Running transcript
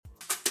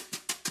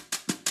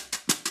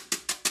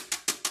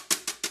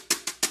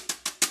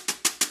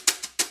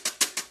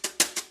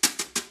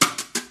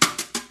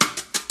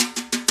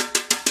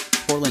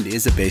Portland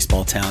is a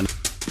baseball town.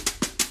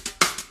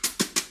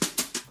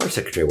 Our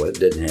secretary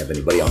didn't have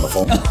anybody on the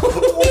phone.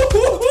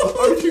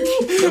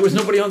 There was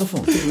nobody on the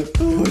phone.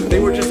 They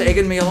were just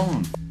egging me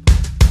along.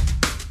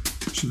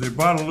 So they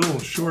brought a little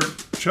short,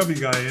 chubby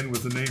guy in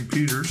with the name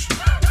Peters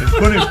and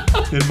put him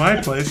in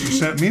my place and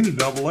sent me to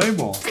Double-A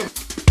ball.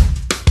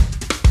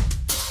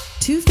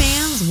 Two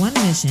fans, one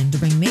mission to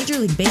bring Major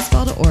League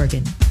Baseball to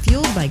Oregon,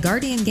 fueled by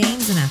Guardian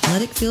Games and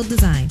Athletic Field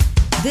Design.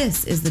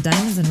 This is the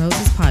Diamonds and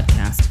Roses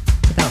podcast.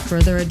 Without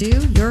further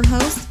ado, your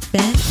hosts,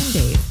 Ben and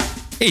Dave.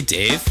 Hey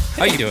Dave,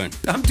 how you doing?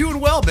 I'm doing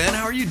well, Ben.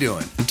 How are you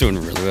doing? I'm doing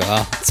really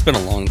well. It's been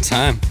a long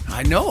time.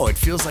 I know. It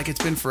feels like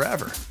it's been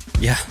forever.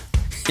 Yeah,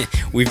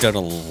 we've done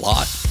a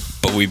lot,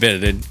 but we've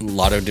been in a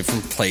lot of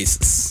different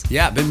places.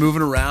 Yeah, been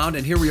moving around,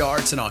 and here we are.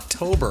 It's in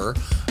October.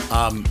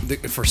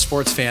 For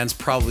sports fans,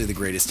 probably the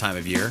greatest time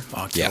of year,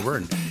 October. Yeah.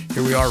 And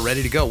here we are,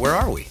 ready to go. Where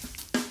are we?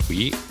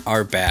 We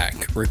are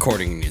back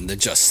recording in the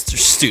Juster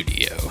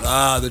Studio.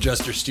 The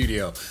Juster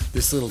Studio,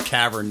 this little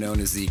cavern known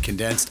as the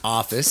Condensed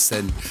Office,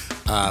 and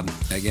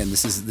again,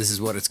 this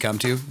is what it's come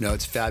to. No,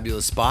 it's a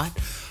fabulous spot.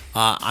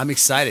 I'm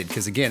excited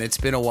because again, it's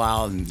been a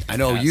while, and I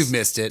know you've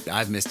missed it.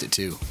 I've missed it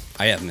too.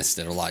 I have missed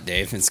it a lot,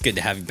 Dave. It's good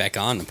to have you back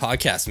on the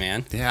podcast,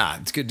 man. Yeah,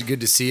 it's good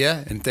to see you,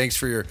 and thanks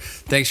for your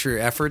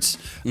efforts.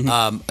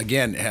 Mm-hmm.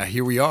 Again,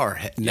 here we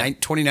are,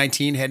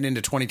 2019 heading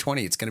into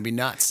 2020. It's going to be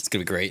nuts. It's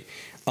gonna be great.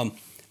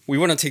 We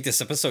want to take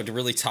this episode to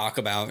really talk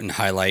about and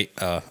highlight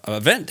an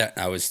event that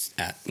I was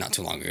at not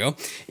too long ago.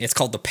 It's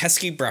called the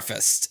Pesky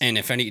Breakfast, and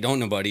if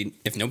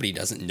nobody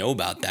doesn't know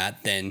about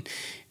that, then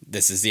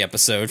this is the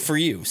episode for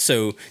you.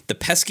 So the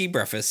Pesky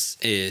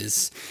Breakfast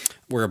is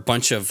where a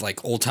bunch of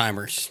like old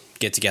timers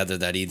get together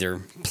that either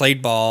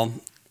played ball,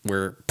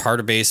 were part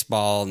of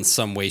baseball in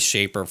some way,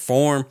 shape, or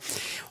form,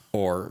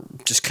 or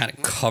just kind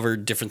of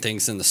covered different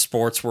things in the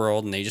sports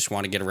world, and they just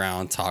want to get around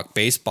and talk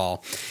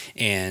baseball.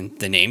 And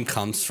the name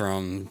comes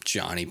from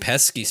Johnny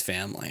Pesky's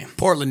family.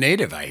 Portland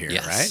native, I hear,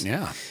 Yes. right?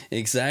 Yeah.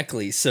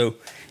 Exactly. So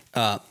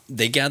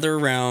they gather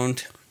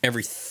around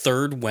every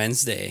third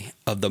Wednesday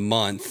of the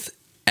month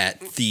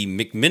at the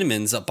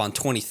McMinimans up on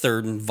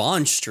 23rd and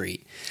Vaughn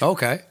Street.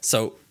 Okay.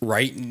 So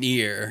right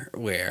near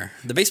where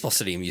the baseball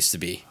stadium used to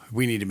be.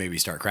 We need to maybe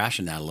start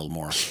crashing that a little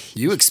more.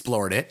 You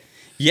explored it.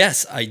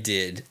 Yes, I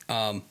did.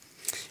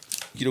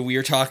 We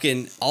were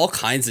talking all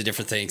kinds of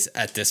different things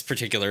at this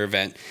particular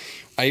event.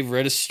 I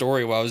read a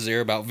story while I was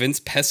there about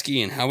Vince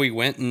Pesky and how he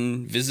went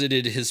and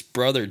visited his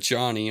brother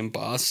Johnny in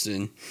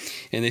Boston.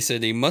 And they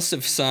said they must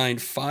have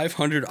signed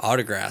 500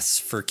 autographs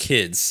for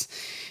kids.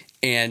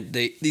 And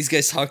these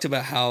guys talked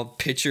about how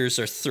pitchers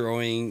are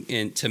throwing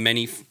into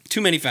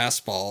too many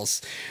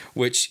fastballs,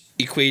 which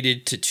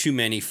equated to too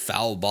many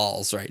foul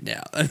balls right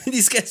now. I mean,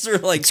 these guys are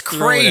like It's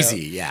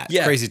crazy. Yeah.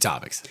 Crazy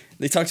topics.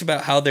 They talked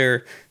about how there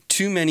are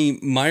too many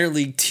minor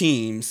league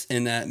teams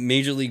and that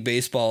Major League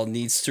Baseball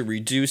needs to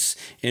reduce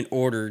in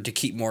order to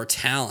keep more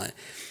talent.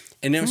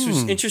 And it was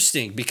just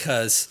interesting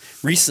because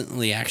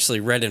recently I actually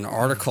read an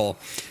article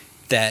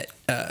that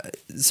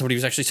somebody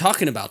was actually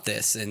talking about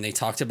this, and they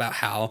talked about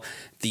how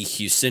the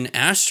Houston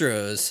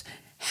Astros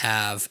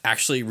have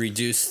actually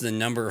reduced the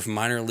number of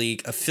minor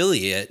league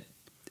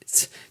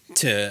affiliates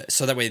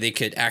so that way they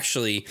could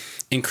actually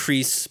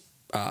increase,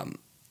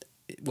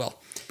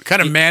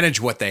 Kind of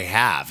manage what they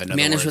have.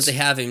 Manage what they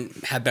have and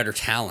have better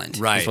talent,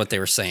 right, is what they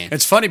were saying.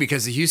 It's funny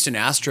because the Houston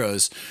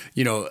Astros,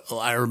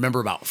 I remember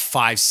about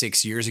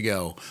 5-6 years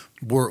ago,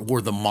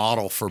 were the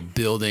model for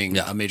building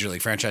a major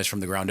league franchise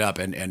from the ground up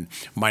and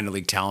minor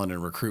league talent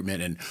and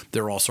recruitment. And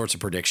there were all sorts of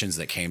predictions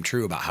that came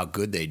true about how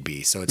good they'd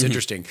be. So it's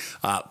interesting.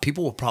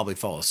 People will probably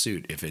follow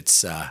suit if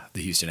it's the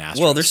Houston Astros.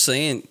 Well, they're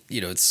saying,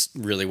 it's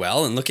really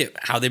well. And look at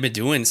how they've been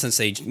doing since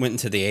they went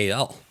into the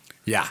AL.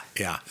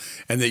 Yeah.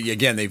 And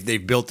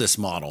they've built this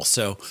model.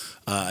 So,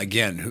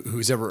 again,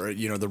 who's ever,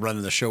 they're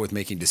running the show with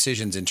making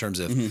decisions in terms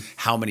of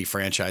how many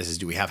franchises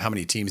do we have, how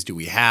many teams do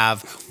we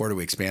have, where do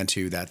we expand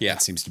to,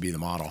 that seems to be the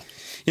model.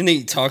 And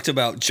they talked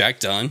about Jack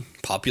Dunn,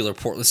 popular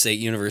Portland State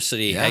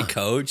University head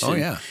coach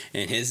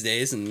in his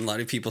days. And a lot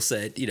of people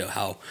said,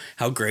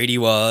 how great he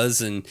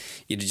was and,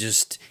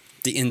 just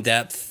the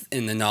in-depth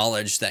and the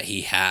knowledge that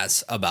he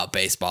has about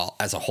baseball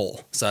as a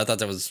whole. So I thought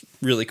that was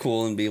really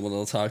cool and be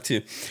able to talk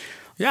to.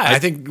 Yeah, I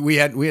think we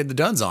had the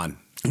Dunns on.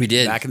 We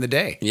did back in the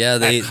day. Yeah,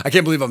 I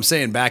can't believe I'm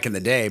saying back in the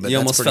day, but you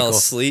that's almost pretty fell cool.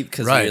 asleep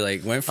because we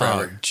went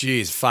forever. Oh,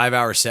 geez,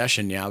 5-hour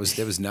session. Yeah,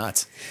 it was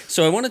nuts.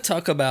 So I want to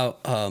talk about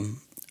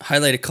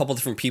highlight a couple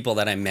different people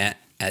that I met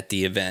at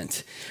the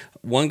event.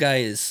 One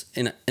guy is,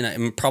 and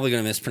I'm probably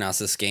going to mispronounce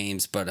this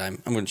games, but I'm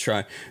going to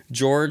try.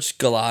 George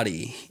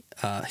Galati.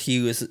 He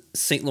was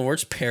St.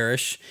 Lawrence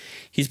Parish.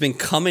 He's been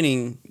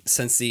coming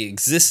since the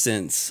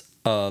existence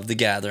of the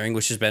gathering,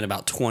 which has been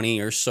about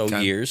 20 or so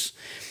years.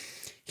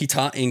 He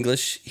taught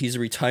English. He's a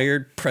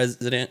retired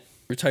president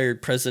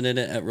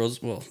at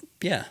Roosevelt.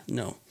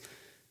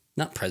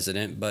 Not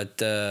president, but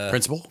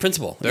principal.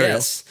 Principal. There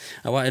yes.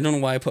 I don't know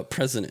why I put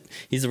president.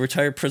 He's a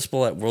retired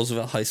principal at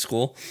Roosevelt High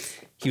School.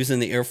 He was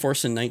in the Air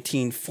Force in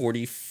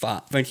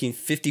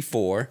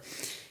 1954.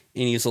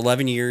 and he was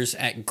 11 years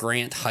at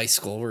Grant High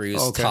School where he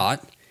was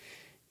taught.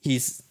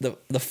 He's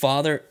the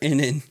father, and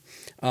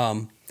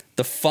then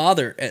the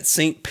father at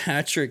St.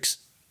 Patrick's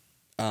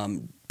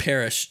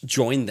Parish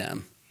joined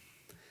them.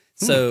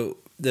 So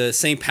the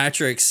St.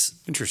 Patrick's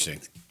Interesting.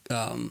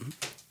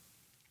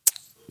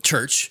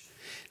 church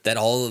that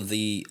all of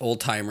the old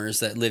timers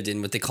that lived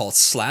in what they call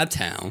Slab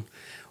Town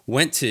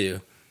went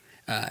to.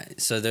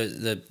 So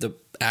the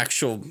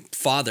actual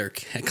father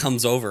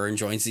comes over and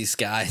joins these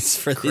guys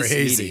for this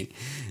meeting.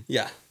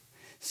 Yeah.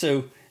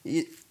 So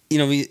you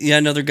know, we had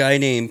another guy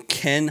named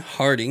Ken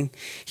Harding.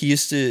 He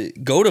used to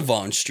go to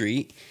Vaughn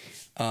Street.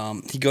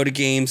 He'd go to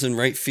games in the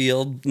right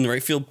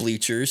field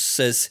bleachers.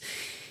 Says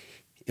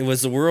he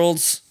was the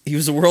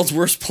world's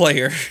worst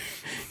player.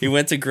 He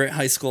went to Grant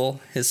High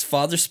School. His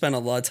father spent a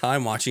lot of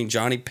time watching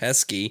Johnny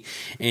Pesky,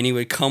 and he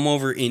would come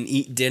over and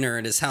eat dinner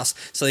at his house.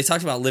 So they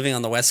talked about living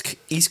on the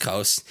East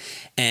Coast,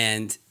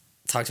 and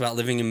talked about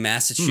living in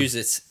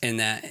Massachusetts, and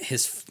that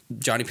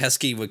Johnny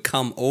Pesky would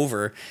come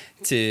over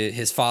to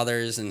his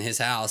father's and his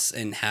house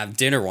and have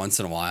dinner once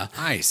in a while.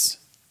 Nice.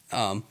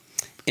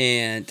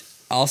 And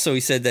also he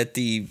said that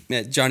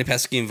Johnny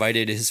Pesky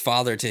invited his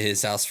father to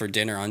his house for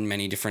dinner on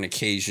many different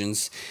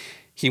occasions.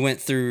 He went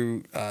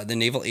through the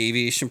Naval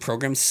Aviation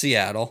Program in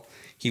Seattle.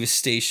 He was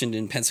stationed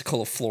in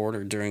Pensacola,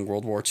 Florida during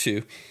World War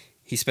II.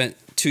 He spent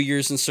 2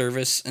 years in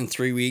service and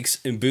 3 weeks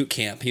in boot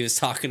camp. He was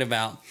talking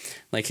about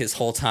like his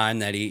whole time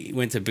that he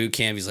went to boot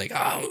camp. He's like,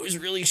 oh, it was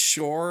really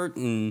short,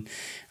 and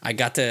I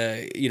got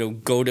to,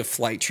 go to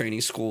flight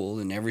training school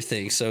and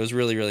everything. So it was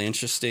really, really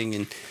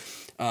interesting.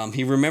 And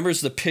he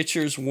remembers the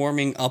pitchers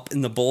warming up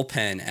in the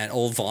bullpen at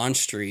Old Vaughn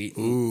Street,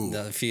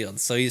 the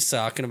field. So he's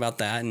talking about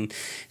that and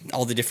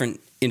all the different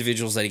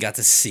individuals that he got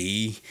to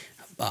see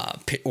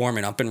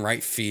warming up in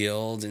right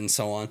field and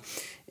so on.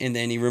 And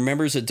then he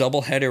remembers a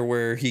doubleheader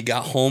where he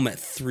got home at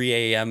 3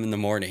 a.m. in the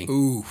morning.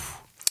 Ooh.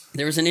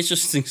 There was an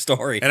interesting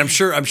story. And I'm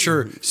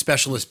sure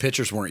specialist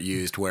pitchers weren't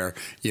used where,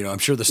 I'm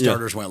sure the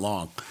starters went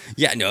long.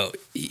 Yeah, no.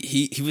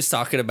 He was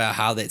talking about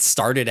how that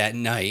started at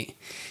night,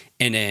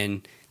 and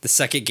then the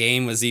second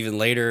game was even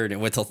later, and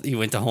he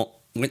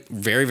went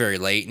very, very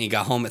late, and he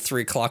got home at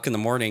 3 o'clock in the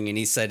morning. And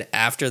he said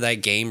after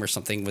that game or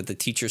something, with the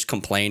teachers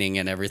complaining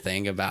and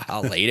everything about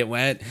how late it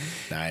went,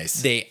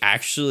 nice. They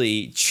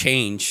actually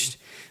changed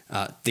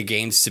the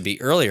games to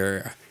be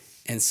earlier,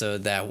 and so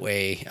that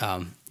way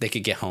they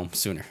could get home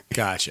sooner.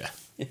 Gotcha.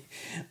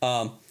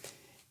 And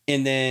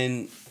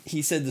then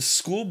he said the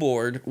school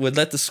board would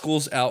let the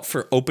schools out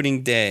for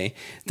opening day.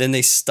 Then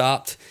they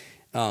stopped.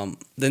 And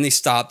then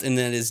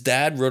his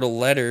dad wrote a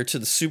letter to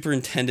the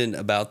superintendent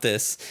about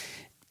this.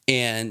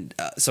 And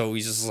so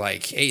he's just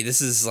like, hey,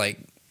 this is like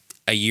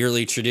a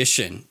yearly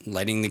tradition,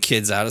 letting the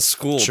kids out of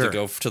school to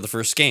go to the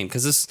first game.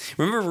 Because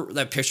remember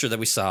that picture that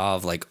we saw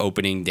of like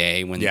opening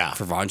day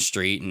for Vaughn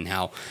Street, and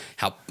how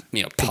how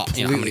many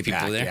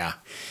people were there?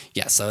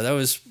 Yeah. So that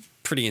was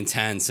pretty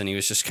intense, and he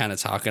was just kind of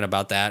talking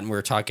about that, and we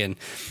were talking,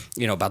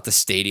 about the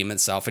stadium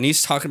itself, and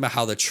he's talking about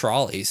how the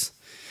trolleys.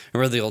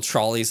 Remember the old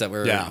trolleys that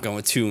were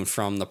going to and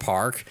from the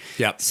park?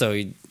 Yep.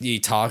 So he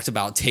talked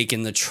about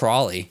taking the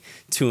trolley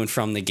to and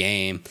from the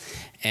game.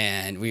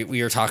 And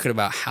we were talking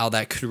about how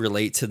that could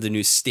relate to the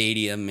new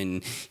stadium.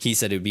 And he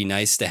said it would be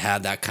nice to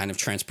have that kind of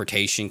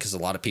transportation because a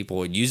lot of people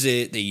would use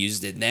it. They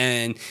used it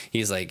then.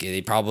 He's like,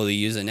 they probably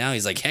use it now.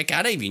 He's like, heck,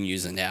 I'd even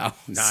use it now.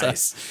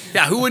 Nice. So,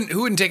 yeah, who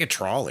wouldn't take a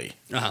trolley?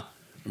 Uh-huh.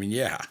 I mean,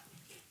 yeah.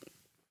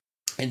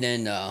 And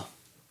then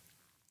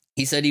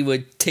he said he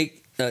would take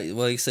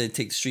take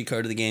the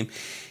streetcar to the game.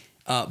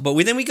 But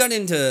we got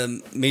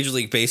into Major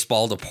League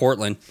Baseball to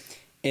Portland,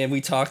 and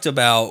we talked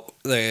about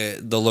the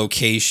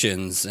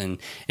locations, and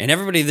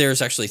everybody there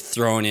is actually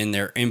throwing in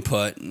their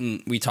input.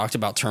 And we talked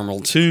about Terminal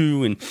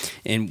 2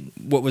 and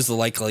what was the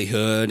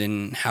likelihood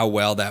and how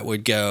well that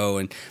would go.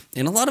 And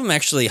a lot of them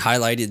actually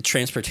highlighted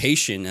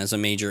transportation as a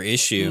major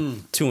issue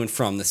to and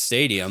from the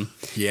stadium.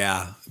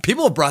 Yeah.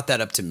 People have brought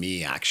that up to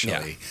me,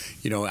 actually.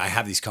 Yeah. I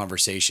have these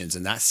conversations,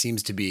 and that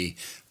seems to be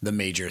the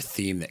major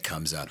theme that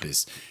comes up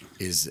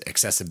is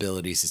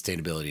accessibility,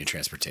 sustainability, and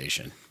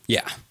transportation.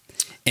 Yeah.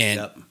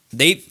 And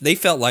they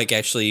felt like,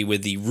 actually,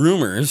 with the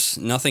rumors,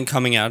 nothing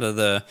coming out of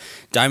the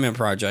Diamond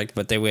Project,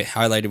 but they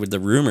highlighted with the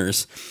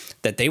rumors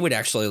that they would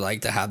actually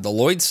like to have the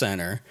Lloyd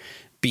Center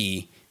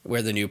be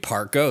where the new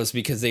park goes,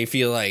 because they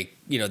feel like,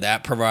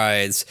 that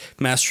provides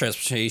mass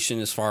transportation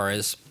as far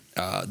as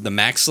the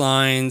MAX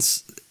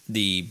lines,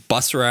 the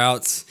bus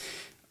routes.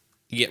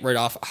 You get right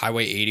off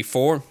Highway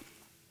 84.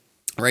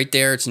 Right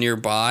there, it's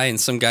nearby, and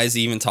some guys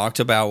even talked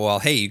about, well,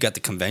 hey, you got the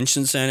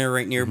convention center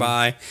right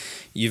nearby.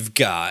 You've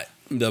got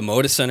the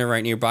Moda Center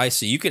right nearby,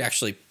 so you could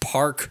actually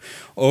park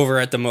over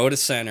at the Moda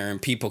Center,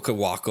 and people could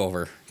walk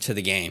over to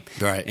the game.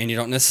 Right. And you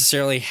don't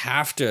necessarily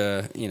have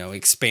to,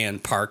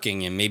 expand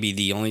parking, and maybe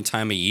the only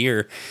time of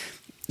years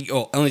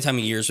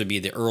would be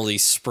the early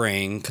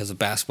spring because of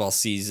basketball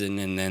season,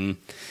 and then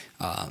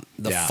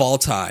the fall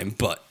time.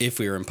 But if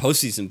we were in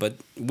postseason, but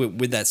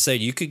with that said,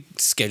 you could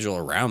schedule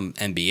around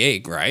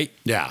NBA, right?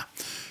 Yeah.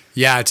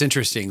 Yeah, it's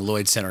interesting.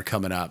 Lloyd Center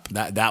coming up.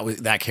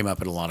 That came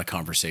up in a lot of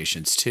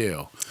conversations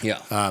too.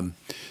 Yeah.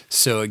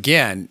 So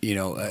again,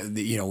 everyone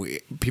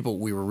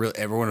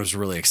was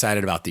really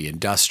excited about the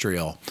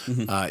industrial,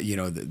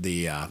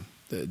 the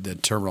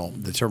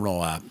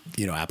terminal,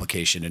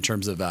 application in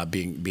terms of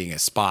being a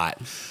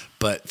spot.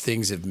 But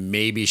things have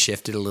maybe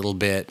shifted a little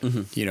bit,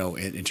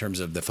 in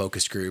terms of the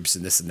focus groups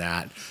and this and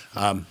that.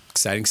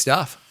 Exciting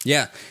stuff.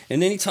 Yeah.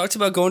 And then he talked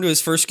about going to his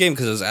first game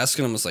because I was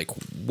asking him, I was like,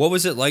 what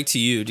was it like to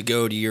you to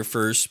go to your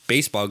first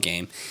baseball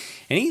game?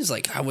 And he's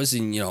like, I was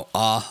in,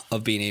 awe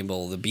of being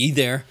able to be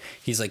there.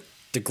 He's like,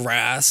 the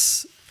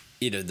grass,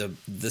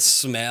 the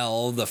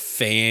smell, the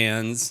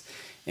fans,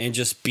 and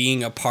just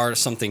being a part of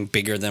something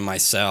bigger than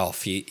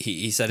myself.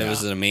 He said it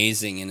was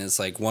amazing, and it's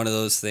like one of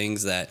those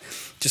things that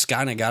just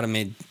kind of got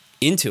him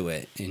into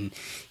it. And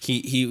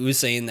he was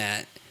saying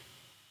that,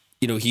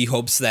 he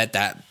hopes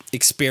that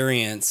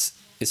experience,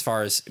 as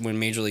far as when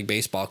Major League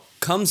Baseball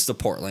comes to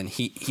Portland,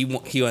 he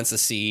wants to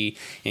see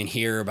and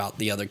hear about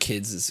the other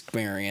kids'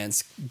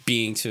 experience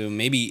being to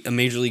maybe a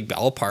Major League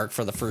ballpark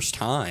for the first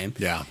time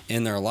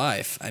in their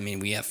life. I mean,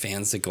 we have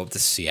fans that go up to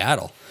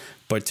Seattle,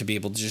 but to be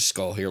able to just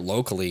go here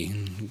locally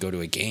and go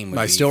to a game.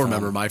 I still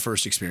remember my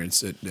first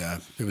experience. It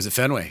was at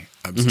Fenway.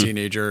 I was a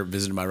teenager,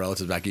 visiting my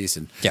relatives back east,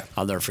 and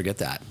I'll never forget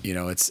that.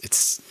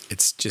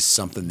 It's just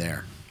something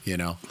there. Did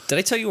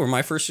I tell you where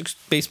my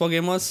first baseball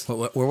game was?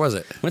 Where was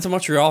it? Went to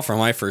Montreal for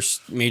my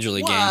first Major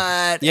League game.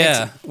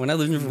 Yeah, when I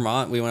lived in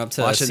Vermont, we went up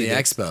to watching the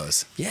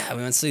Expos. Yeah,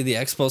 we went to see the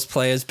Expos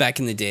play. It was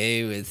back in the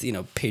day with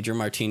Pedro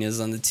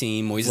Martinez on the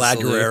team, Moises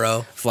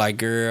Vlad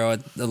Guerrero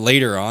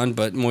later on,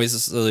 but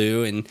Moises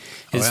Alou and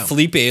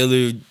Felipe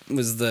Alou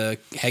was the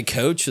head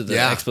coach of the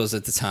Expos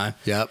at the time.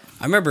 Yep,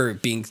 I remember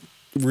it being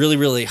really,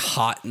 really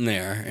hot in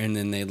there, and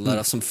then they let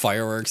off some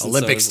fireworks.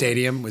 Olympic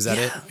Stadium, was that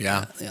it?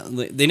 Yeah.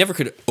 They never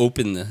could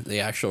open the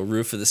actual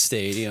roof of the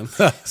stadium,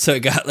 so it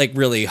got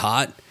really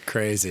hot.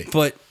 Crazy.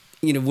 But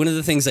one of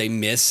the things I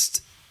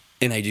missed,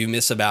 and I do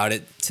miss about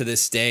it to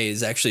this day,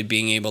 is actually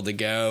being able to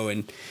go,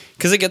 and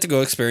because I get to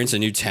go experience a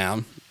new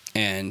town,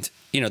 and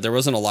there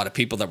wasn't a lot of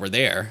people that were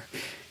there,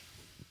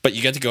 but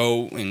you get to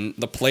go, and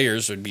the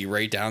players would be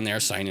right down there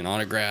signing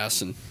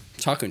autographs and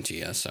talking to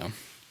you. So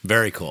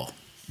very cool.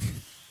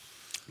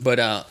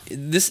 But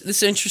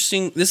this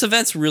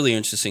event's really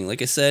interesting.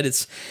 Like I said,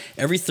 it's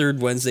every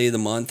third Wednesday of the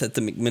month at the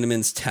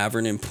McMenamins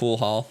Tavern and Pool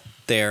Hall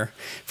there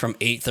from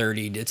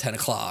 8:30 to 10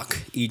 o'clock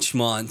each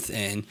month,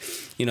 and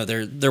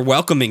they're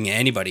welcoming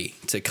anybody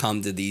to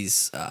come to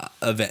these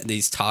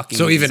these talking.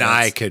 So even events.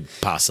 I could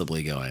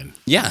possibly go in.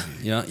 Yeah,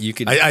 you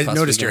could. I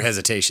noticed your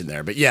hesitation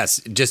there, but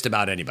yes, just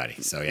about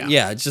anybody. So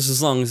yeah, just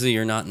as long as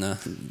you're not in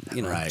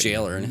the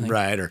jail or anything,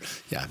 right? Or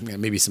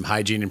maybe some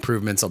hygiene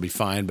improvements, I'll be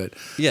fine. But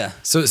yeah.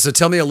 So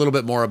tell me a little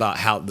bit more about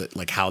how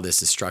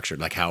this is structured,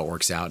 like how it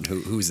works out, and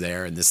who's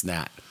there, and this and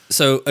that.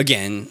 So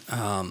again.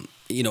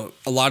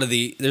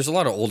 There's a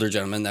lot of older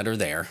gentlemen that are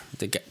there,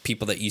 the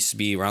people that used to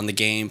be around the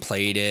game,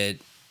 played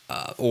it,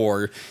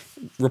 or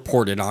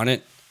reported on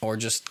it, or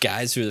just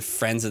guys who are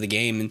friends of the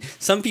game. And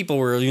some people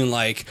were even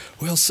like,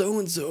 well,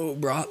 so-and-so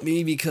brought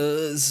me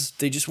because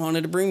they just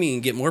wanted to bring me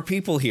and get more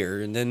people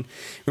here. And then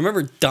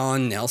remember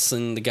Don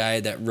Nelson, the guy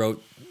that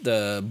wrote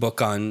the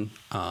book on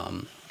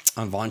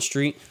Vaughn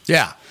Street?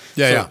 Yeah.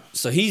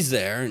 So he's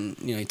there, and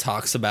he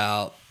talks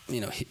about,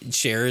 he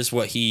shares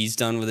what he's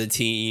done with the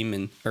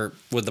team or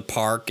with the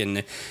park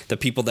and the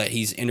people that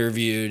he's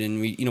interviewed. And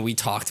we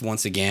talked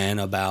once again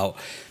about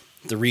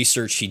the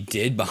research he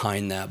did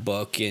behind that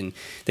book. And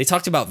they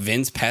talked about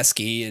Vince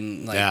Pesky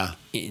and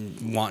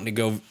and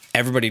wanting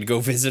everybody to go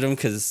visit him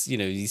because,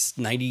 he's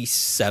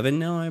 97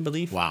 now, I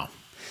believe. Wow.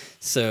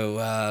 So,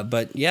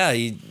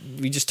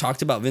 we just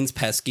talked about Vince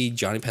Pesky,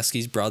 Johnny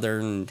Pesky's brother,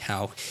 and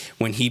how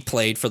when he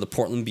played for the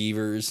Portland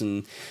Beavers,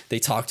 and they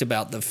talked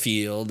about the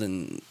field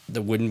and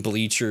the wooden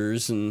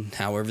bleachers and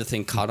how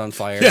everything caught on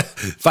fire. Yeah.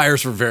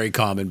 Fires were very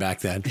common back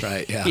then,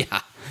 right? Yeah.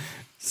 Yeah.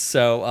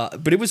 So,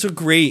 but it was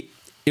great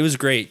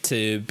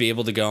to be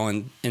able to go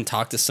and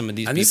talk to some of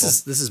these people.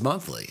 This is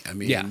monthly. I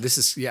mean, this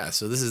is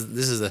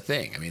the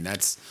thing. I mean,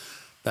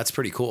 that's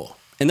pretty cool.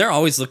 And they're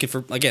always looking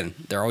for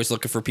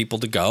people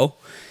to go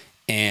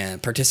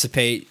and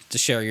participate, to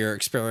share your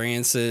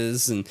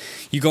experiences. And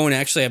you go and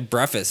actually have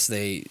breakfast.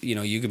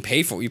 You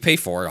pay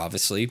for it,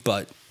 obviously,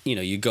 but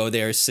you go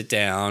there, sit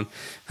down.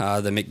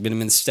 The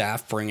McMenamin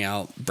staff bring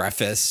out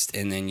breakfast,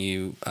 and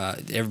then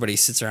everybody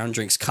sits around,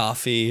 drinks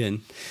coffee,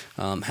 and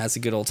has a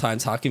good old time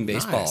talking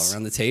baseball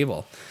around the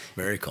table.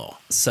 Very cool.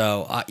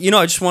 So I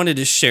just wanted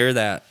to share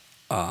that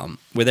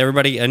with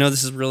everybody. I know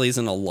this really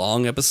isn't a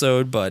long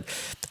episode, but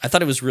I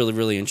thought it was really,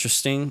 really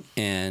interesting,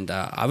 and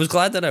I was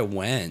glad that I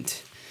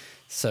went.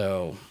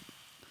 So,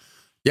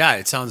 yeah,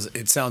 it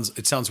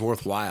sounds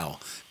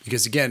worthwhile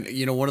because again,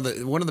 one of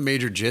the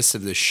major gists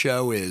of the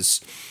show is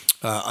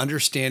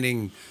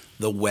understanding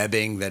the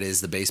webbing that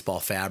is the baseball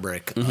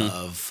fabric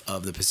of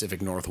the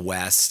Pacific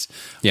Northwest,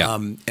 yeah,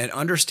 and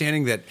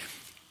understanding that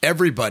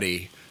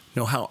everybody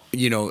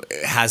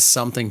has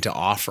something to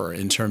offer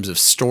in terms of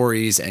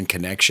stories and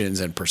connections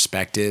and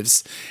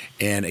perspectives.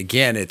 And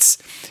again, it's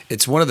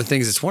one of the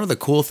things. It's one of the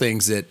cool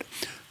things that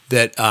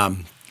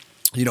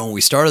when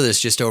we started this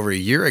just over a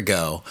year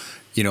ago,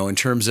 in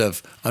terms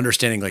of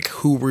understanding like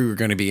who we were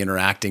going to be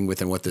interacting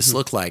with and what this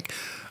looked like.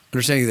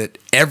 Understanding that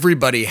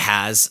everybody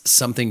has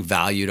something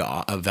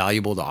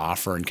valuable to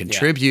offer and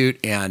contribute,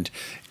 and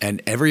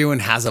everyone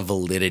has a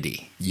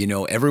validity.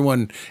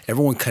 Everyone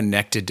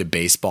connected to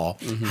baseball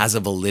has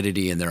a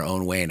validity in their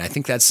own way, and I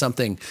think that's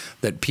something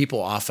that people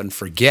often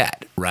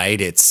forget.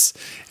 Right? It's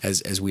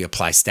as we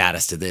apply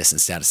status to this and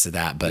status to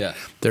that, but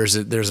there's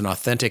an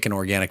authentic and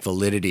organic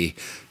validity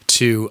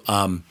to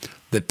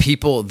the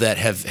people that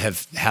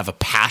have a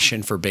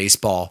passion for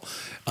baseball.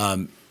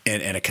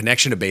 And a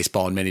connection to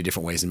baseball in many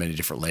different ways and many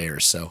different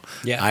layers. So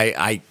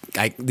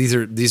these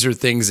are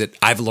things that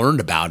I've learned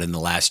about in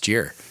the last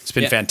year. It's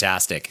been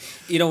fantastic.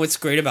 What's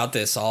great about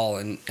this all,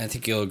 and I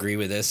think you'll agree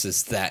with this,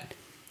 is that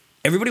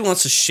everybody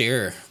wants to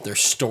share their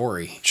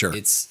story. Sure.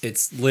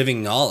 It's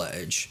living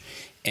knowledge,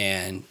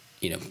 and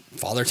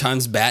Father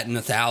Time's batting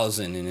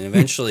 1,000, and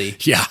eventually,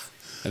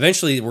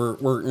 eventually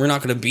we're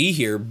not going to be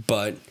here,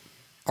 but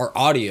our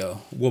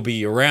audio will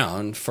be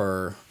around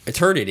for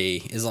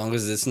eternity as long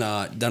as it's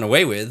not done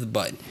away with.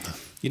 But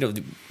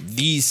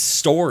these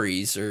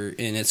stories and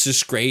it's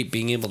just great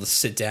being able to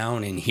sit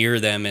down and hear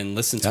them and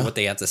listen to what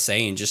they have to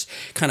say and just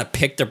kind of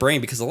pick their brain,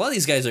 because a lot of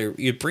these guys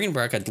you bring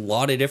back a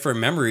lot of different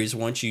memories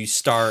once you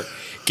start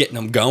getting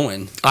them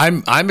going.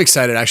 I'm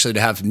excited actually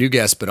to have new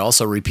guests, but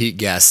also repeat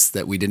guests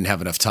that we didn't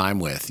have enough time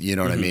with. You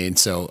know what I mean?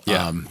 So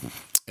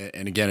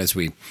and again, as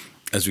we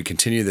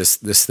continue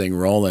this thing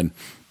rolling.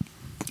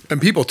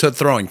 And people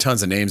throwing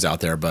tons of names out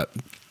there, but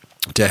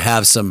to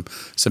have some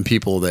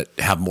people that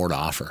have more to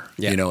offer,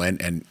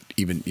 and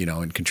even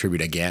and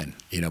contribute again,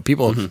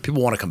 people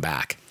want to come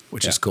back,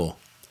 which is cool.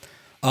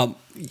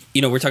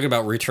 We're talking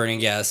about returning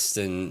guests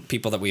and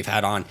people that we've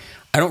had on.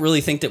 I don't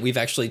really think that we've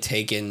actually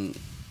taken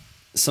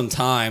some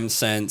time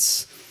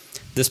since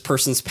this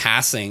person's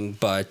passing,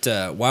 but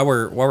while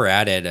we're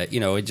at it,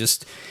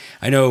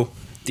 I know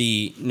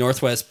the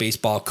Northwest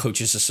Baseball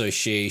Coaches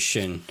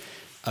Association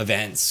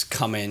events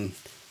coming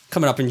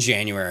up in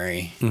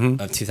January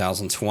of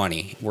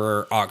 2020.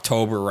 We're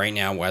October right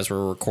now as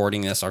we're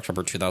recording this,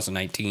 October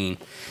 2019.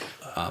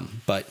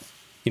 But,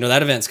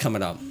 that event's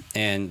coming up.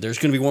 And there's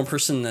going to be one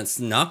person that's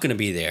not going to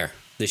be there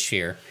this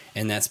year,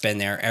 and that's been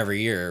there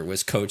every year,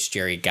 was Coach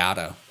Jerry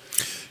Gatto.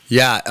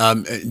 Yeah,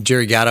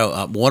 Jerry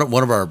Gatto,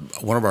 one of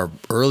our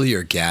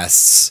earlier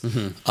guests,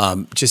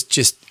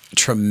 just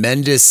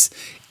tremendous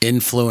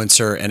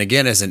influencer, and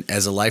again as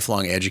a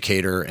lifelong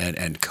educator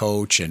and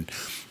coach, and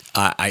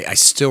I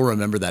still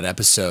remember that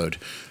episode,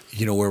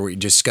 where we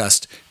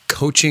discussed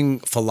coaching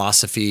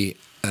philosophy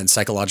and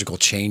psychological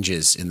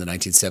changes in the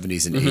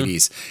 1970s and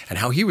 80s, and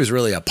how he was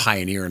really a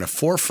pioneer and a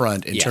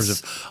forefront in terms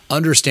of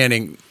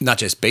understanding not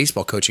just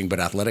baseball coaching, but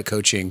athletic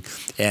coaching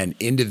and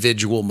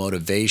individual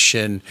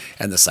motivation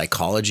and the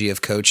psychology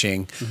of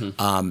coaching,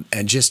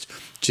 and just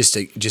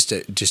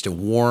a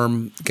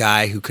warm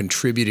guy who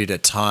contributed a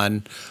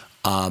ton.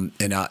 I'll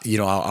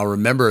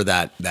remember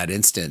that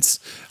instance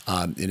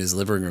in his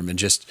living room, and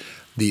just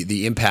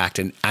the impact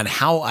and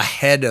how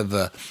ahead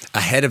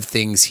of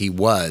things he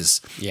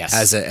was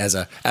as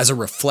a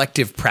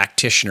reflective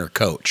practitioner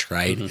coach,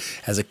 right?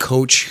 As a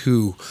coach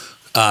who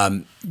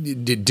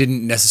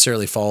didn't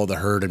necessarily follow the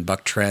herd and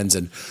buck trends,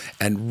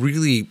 and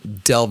really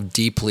delved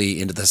deeply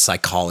into the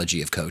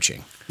psychology of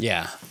coaching.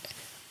 Yeah.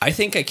 I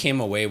think I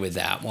came away with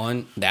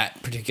those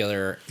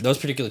particular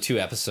 2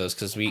 episodes,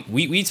 because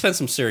we spent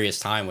some serious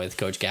time with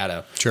Coach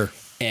Gatto. Sure.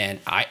 And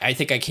I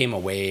think I came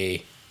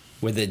away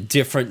with a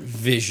different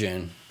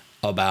vision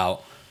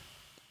about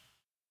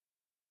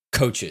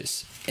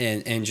coaches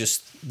and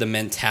just the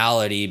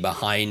mentality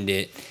behind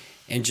it.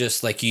 And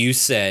just like you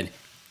said,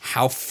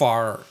 how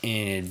far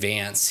in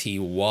advance he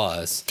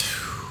was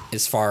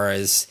as far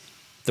as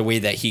the way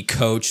that he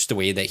coached, the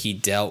way that he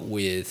dealt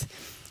with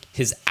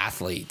his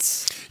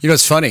athletes.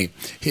 It's funny.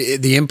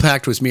 The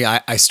impact was me.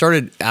 I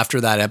started after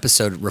that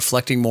episode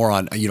reflecting more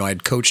on,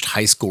 I'd coached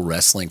high school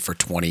wrestling for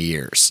 20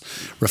 years,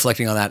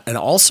 reflecting on that, and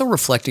also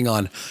reflecting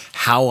on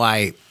how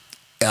I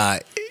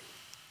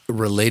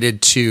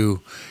related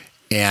to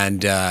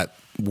and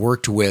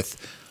worked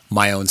with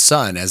my own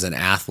son as an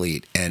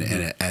athlete,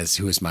 and as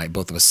who is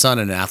both a son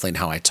and an athlete, and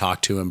how I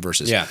talked to him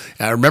versus. Yeah.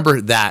 I remember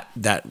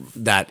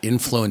that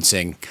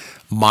influencing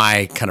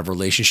my kind of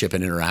relationship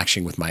and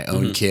interaction with my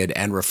own kid,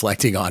 and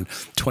reflecting on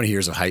 20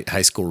 years of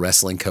high school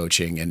wrestling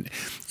coaching. And,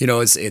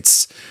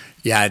 it's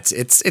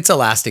a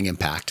lasting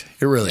impact.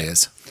 It really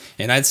is.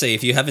 And I'd say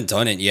if you haven't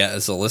done it yet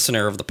as a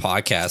listener of the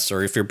podcast,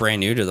 or if you're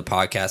brand new to the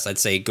podcast, I'd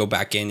say go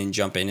back in and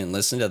jump in and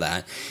listen to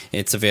that.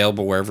 It's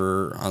available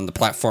wherever on the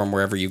platform,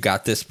 wherever you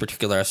got this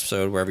particular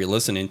episode, wherever you're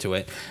listening to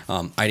it.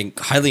 I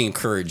highly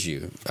encourage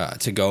you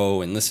to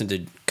go and listen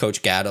to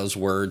Coach Gatto's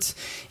words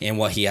and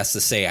what he has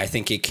to say. I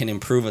think it can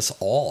improve us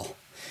all.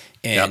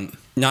 And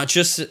not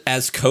just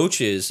as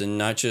coaches and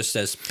not just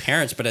as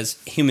parents, but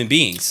as human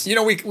beings. You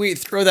know, we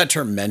throw that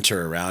term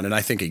mentor around, and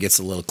I think it gets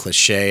a little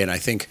cliche, and I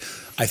think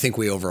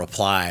we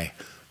overapply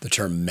the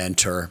term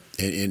mentor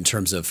in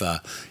terms of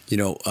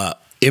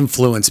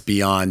influence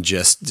beyond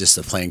just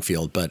the playing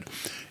field. But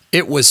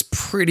it was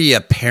pretty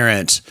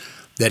apparent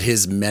that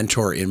his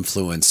mentor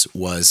influence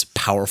was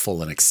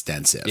powerful and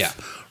extensive. Yeah.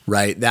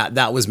 Right.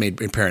 That was made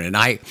apparent, and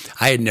I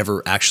had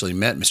never actually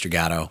met Mr.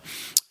 Gatto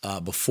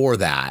before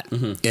that,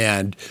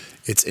 and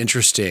it's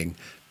interesting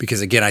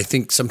because again, I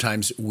think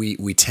sometimes we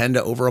tend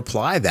to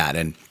overapply that,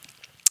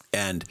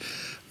 and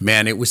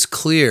man, it was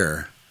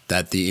clear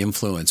that the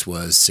influence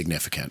was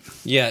significant.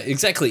 Yeah,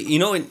 exactly. You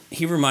know, and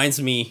he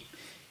reminds me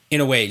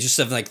in a way just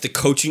of like the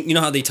coaching. You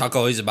know how they talk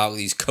always about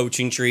these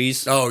coaching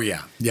trees? Oh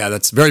yeah,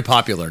 that's very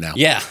popular now.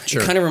 Yeah,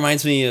 sure. It kind of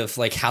reminds me of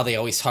like how they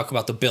always talk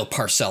about the Bill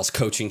Parcells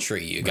coaching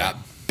tree. You got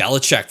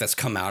Belichick that's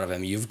come out of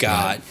him. You've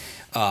got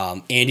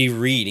Andy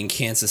Reid in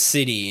Kansas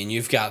City, and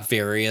you've got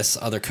various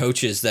other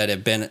coaches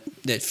that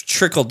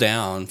trickled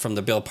down from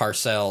the Bill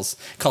Parcells,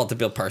 call it the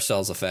Bill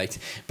Parcells effect,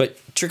 but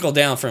trickled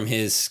down from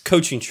his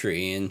coaching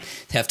tree and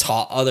have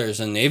taught others,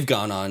 and they've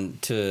gone on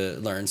to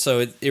learn. So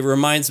it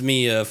reminds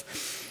me of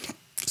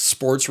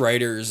sports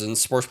writers and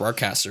sports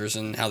broadcasters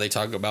and how they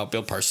talk about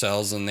Bill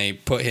Parcells, and they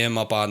put him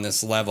up on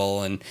this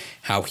level and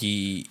how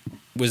he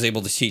was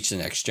able to teach the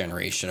next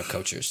generation of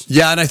coaches.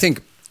 Yeah, and I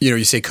think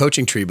you say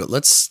coaching tree, but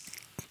let's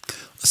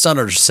not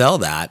undersell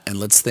that, and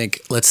let's think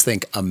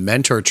a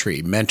mentor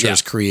tree,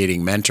 mentors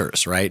creating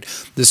mentors, right?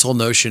 This whole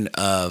notion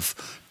of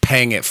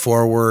paying it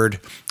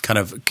forward, kind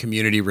of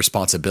community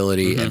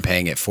responsibility and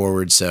paying it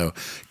forward. So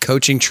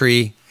coaching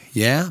tree,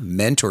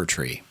 mentor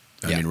tree.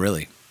 I mean,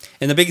 really.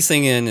 And the biggest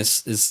thing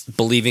is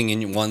believing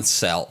in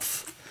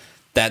oneself.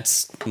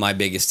 That's my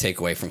biggest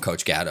takeaway from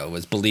Coach Gatto,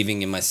 was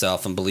believing in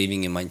myself and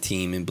believing in my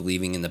team and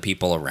believing in the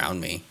people around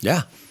me.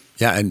 Yeah.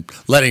 Yeah, and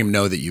letting him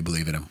know that you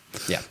believe in him.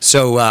 Yeah.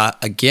 So,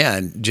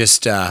 again,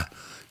 just, kind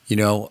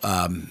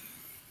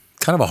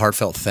of a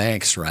heartfelt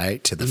thanks,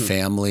 right, to the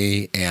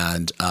family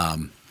and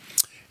an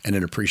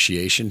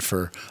appreciation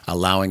for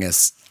allowing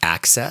us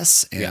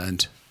access.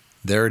 And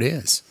there it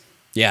is.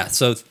 Yeah,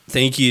 so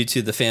thank you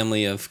to the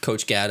family of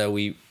Coach Gatto.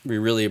 We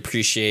really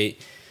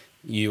appreciate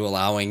you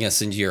allowing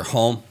us into your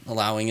home,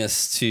 allowing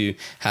us to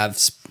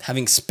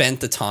having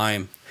spent the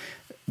time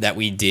that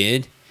we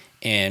did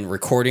and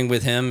recording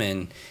with him,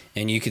 and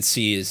you could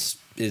see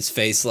his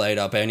face light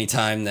up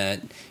anytime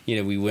that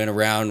we went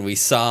around, we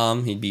saw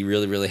him. He'd be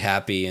really, really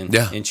happy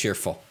and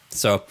cheerful.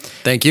 So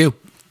thank you.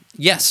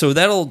 Yeah, so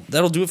that'll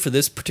do it for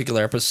this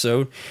particular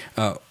episode.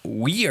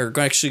 We are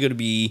actually going to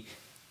be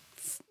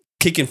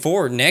kicking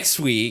forward next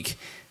week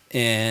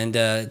and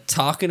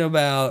talking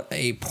about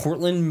a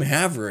Portland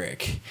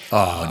Maverick.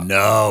 Oh,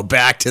 no.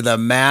 Back to the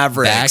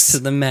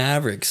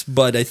Mavericks.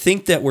 But I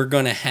think that we're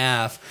going to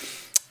have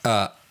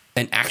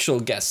an actual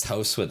guest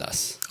host with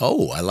us.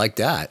 Oh, I like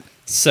that.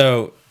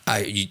 So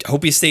I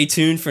hope you stay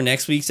tuned for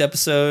next week's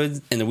episode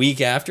and the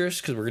week after,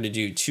 because we're going to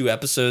do 2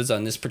 episodes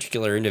on this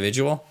particular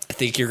individual. I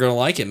think you're going to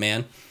like it,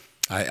 man.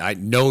 I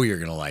know you're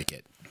going to like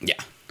it. Yeah.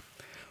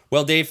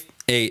 Well, Dave,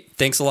 hey,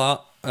 thanks a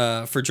lot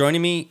for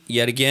joining me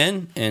yet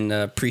again, and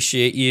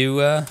appreciate you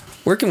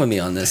working with me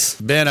on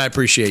this. Ben, I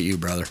appreciate you,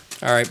 brother.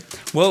 All right.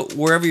 Well,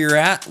 wherever you're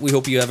at, we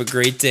hope you have a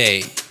great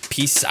day.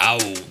 Peace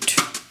out.